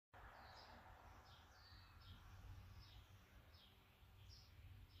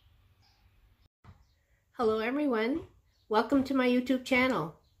Hello everyone, welcome to my YouTube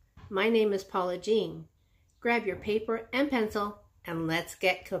channel. My name is Paula Jean. Grab your paper and pencil and let's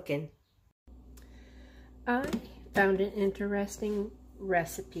get cooking. I found an interesting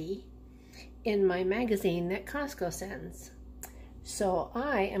recipe in my magazine that Costco sends. So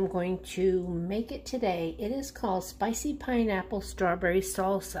I am going to make it today. It is called Spicy Pineapple Strawberry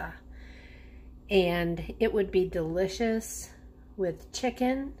Salsa. And it would be delicious with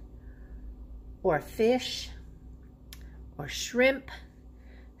chicken or fish or shrimp.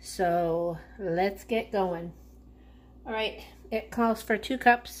 So let's get going. All right, it calls for 2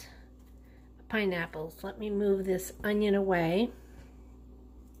 cups of pineapples. Let me move this onion away.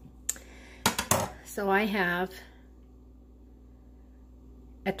 So I have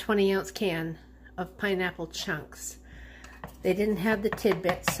a 20-ounce can of pineapple chunks. They didn't have the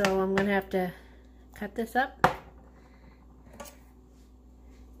tidbits, so I'm gonna have to cut this up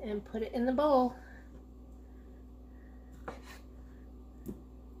and put it in the bowl.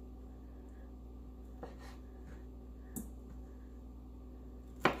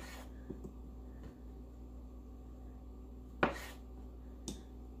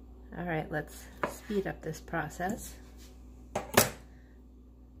 All right, let's speed up this process.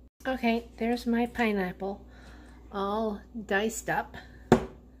 Okay, there's my pineapple all diced up.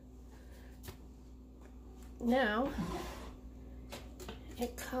 Now,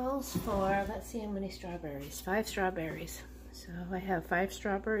 it calls for, let's see how many strawberries. 5 strawberries. So I have 5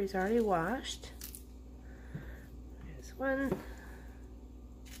 strawberries already washed. There's 1.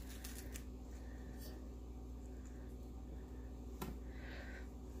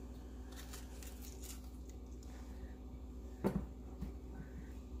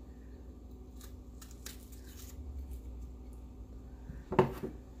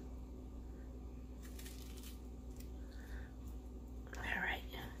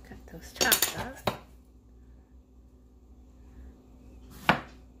 Those tops off.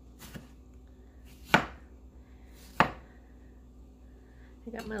 I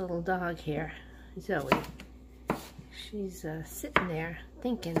got my little dog here, Zoe. She's sitting there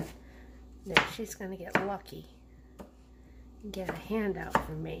thinking that she's going to get lucky and get a handout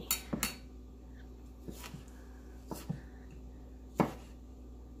from me.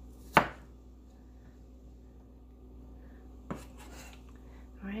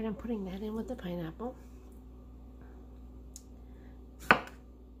 Alright, I'm putting that in with the pineapple.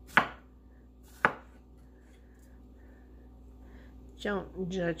 Don't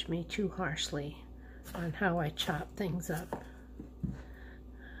judge me too harshly on how I chop things up.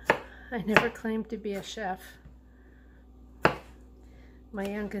 I never claimed to be a chef. My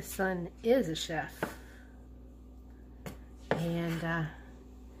youngest son is a chef. And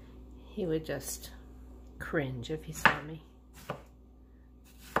he would just cringe if he saw me.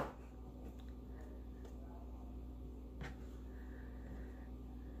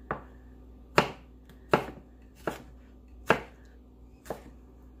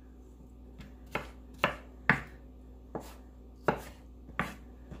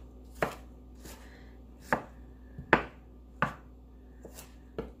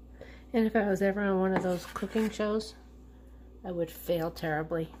 And if I was ever on one of those cooking shows, I would fail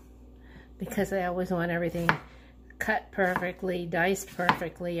terribly because I always want everything cut perfectly, diced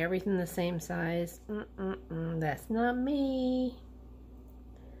perfectly, everything the same size. That's not me.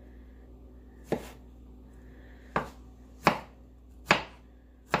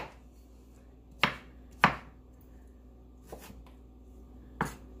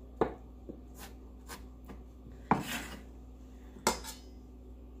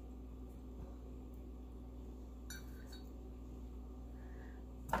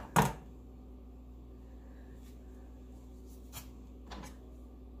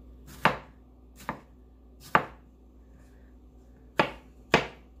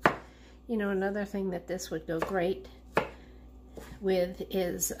 You know, another thing that this would go great with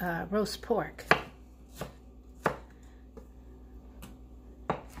is roast pork.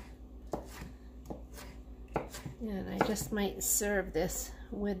 And I just might serve this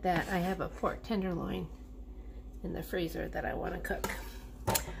with that. I have a pork tenderloin in the freezer that I want to cook.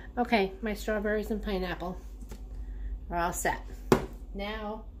 Okay, my strawberries and pineapple are all set.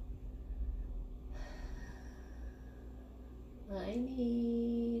 Now, I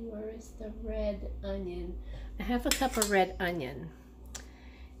need, where is the red onion? I have a cup of red onion.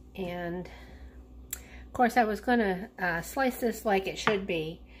 And, of course, I was going to slice this like it should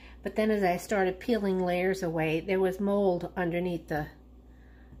be. But then as I started peeling layers away, there was mold underneath the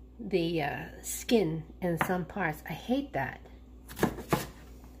skin in some parts. I hate that.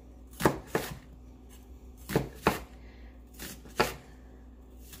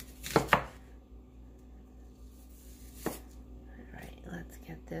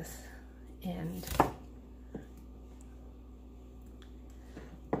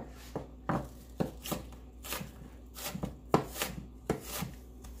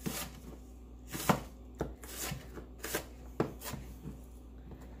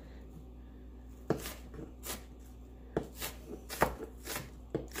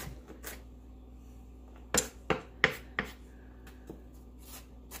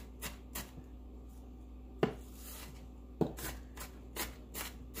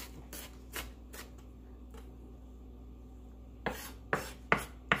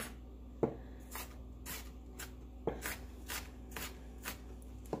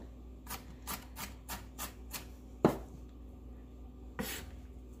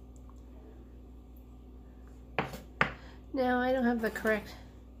 Now I don't have the correct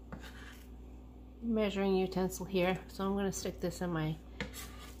measuring utensil here, so I'm going to stick this in my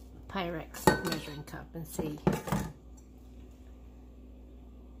Pyrex measuring cup and see.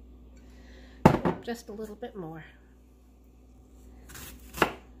 Just a little bit more.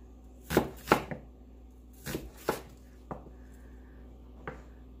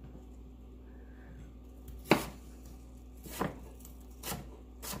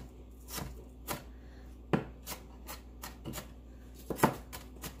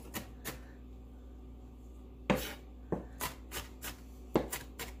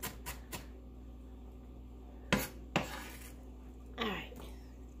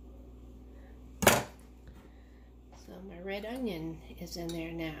 My red onion is in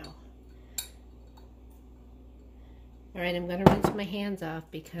there now. Alright, I'm going to rinse my hands off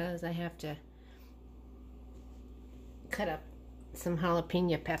because I have to cut up some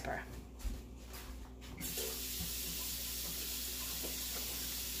jalapeno pepper.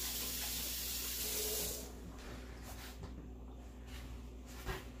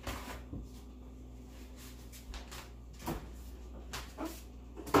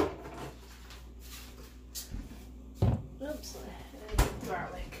 Oops, I need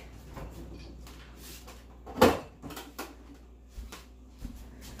garlic.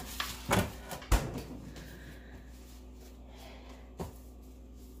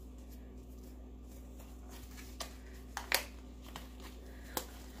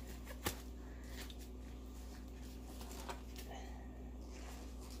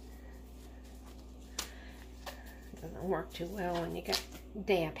 Doesn't work too well when you got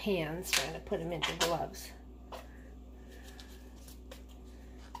damp hands trying to put them into gloves.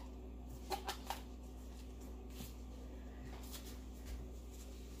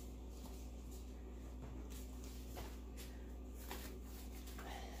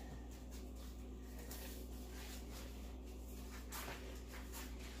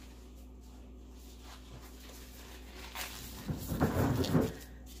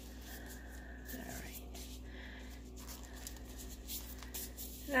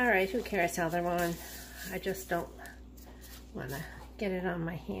 Alright, who cares how they're on? I just don't want to get it on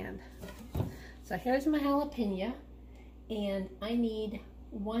my hand. So here's my jalapeno, and I need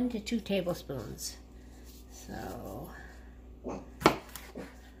 1 to 2 tablespoons. So,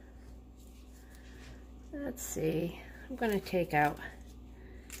 let's see. I'm going to take out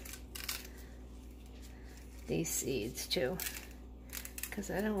these seeds too,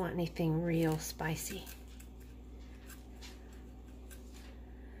 because I don't want anything real spicy.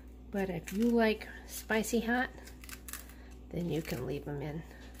 But if you like spicy hot, then you can leave them in.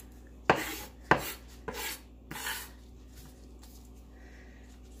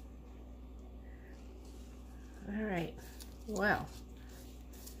 All right, well.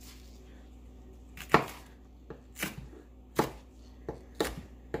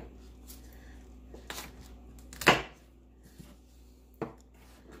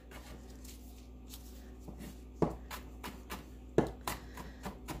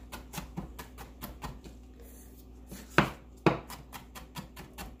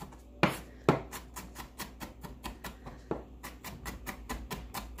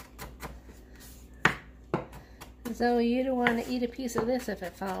 So you don't want to eat a piece of this if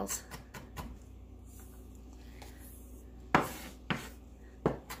it falls.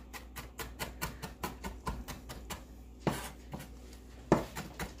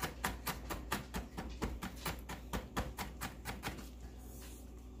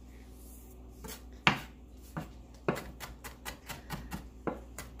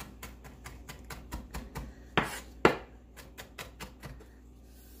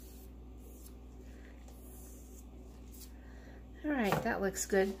 All right, that looks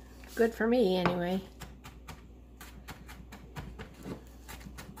good. Good for me, anyway.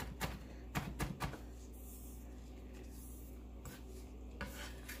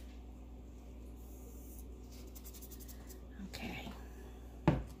 Okay.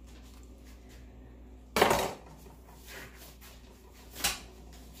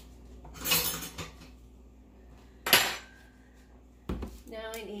 Now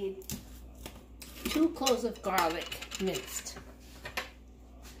I need 2 cloves of garlic minced.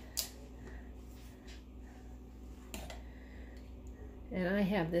 And I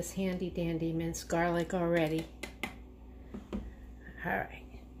have this handy dandy minced garlic already. All right,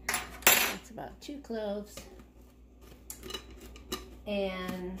 that's about 2 cloves.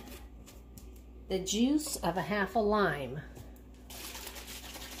 And the juice of a half a lime.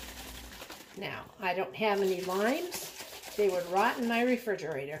 Now, I don't have any limes. They would rot in my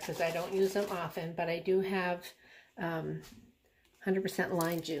refrigerator because I don't use them often, but I do have 100%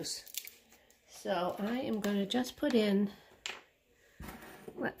 lime juice. So I am going to just put in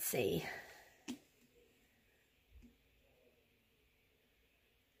Let's see.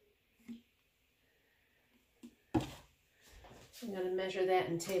 I'm going to measure that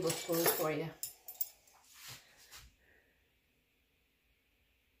in tablespoons for you.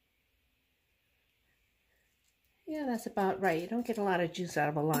 Yeah, that's about right. You don't get a lot of juice out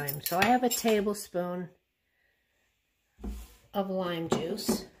of a lime. So I have a tablespoon of lime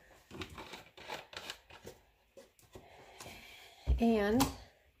juice. And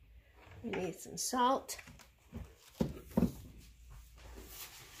we need some salt.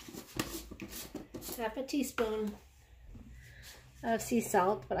 Half a teaspoon of sea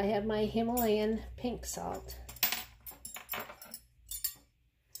salt, but I have my Himalayan pink salt.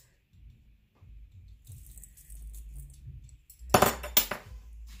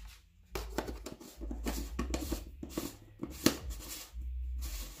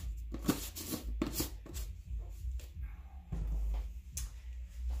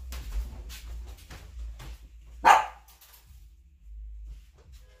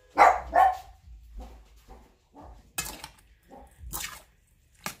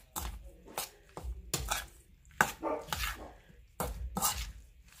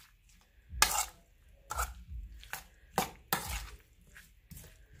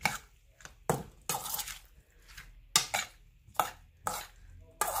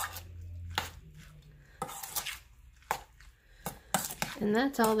 And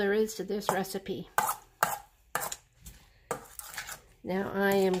that's all there is to this recipe. Now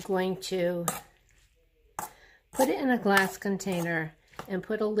I am going to put it in a glass container and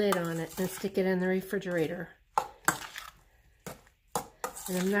put a lid on it and stick it in the refrigerator.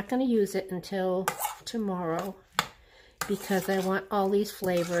 And I'm not going to use it until tomorrow because I want all these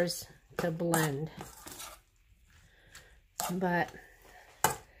flavors to blend. But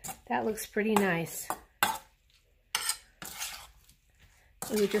that looks pretty nice.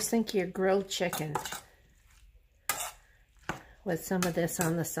 You just think you're grilled chicken with some of this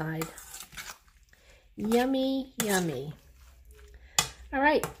on the side. Yummy, yummy. All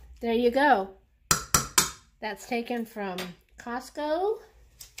right, there you go. That's taken from Costco.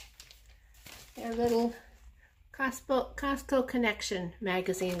 Their little COSTCO Connection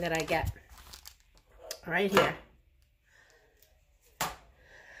magazine that I get. Right here.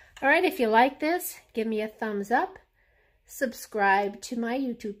 All right, if you like this, give me a thumbs up. Subscribe to my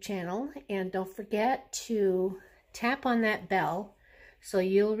YouTube channel, and don't forget to tap on that bell so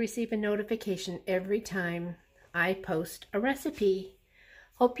you'll receive a notification every time I post a recipe.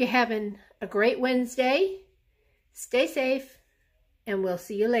 Hope you're having a great Wednesday. Stay safe, and we'll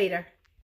see you later.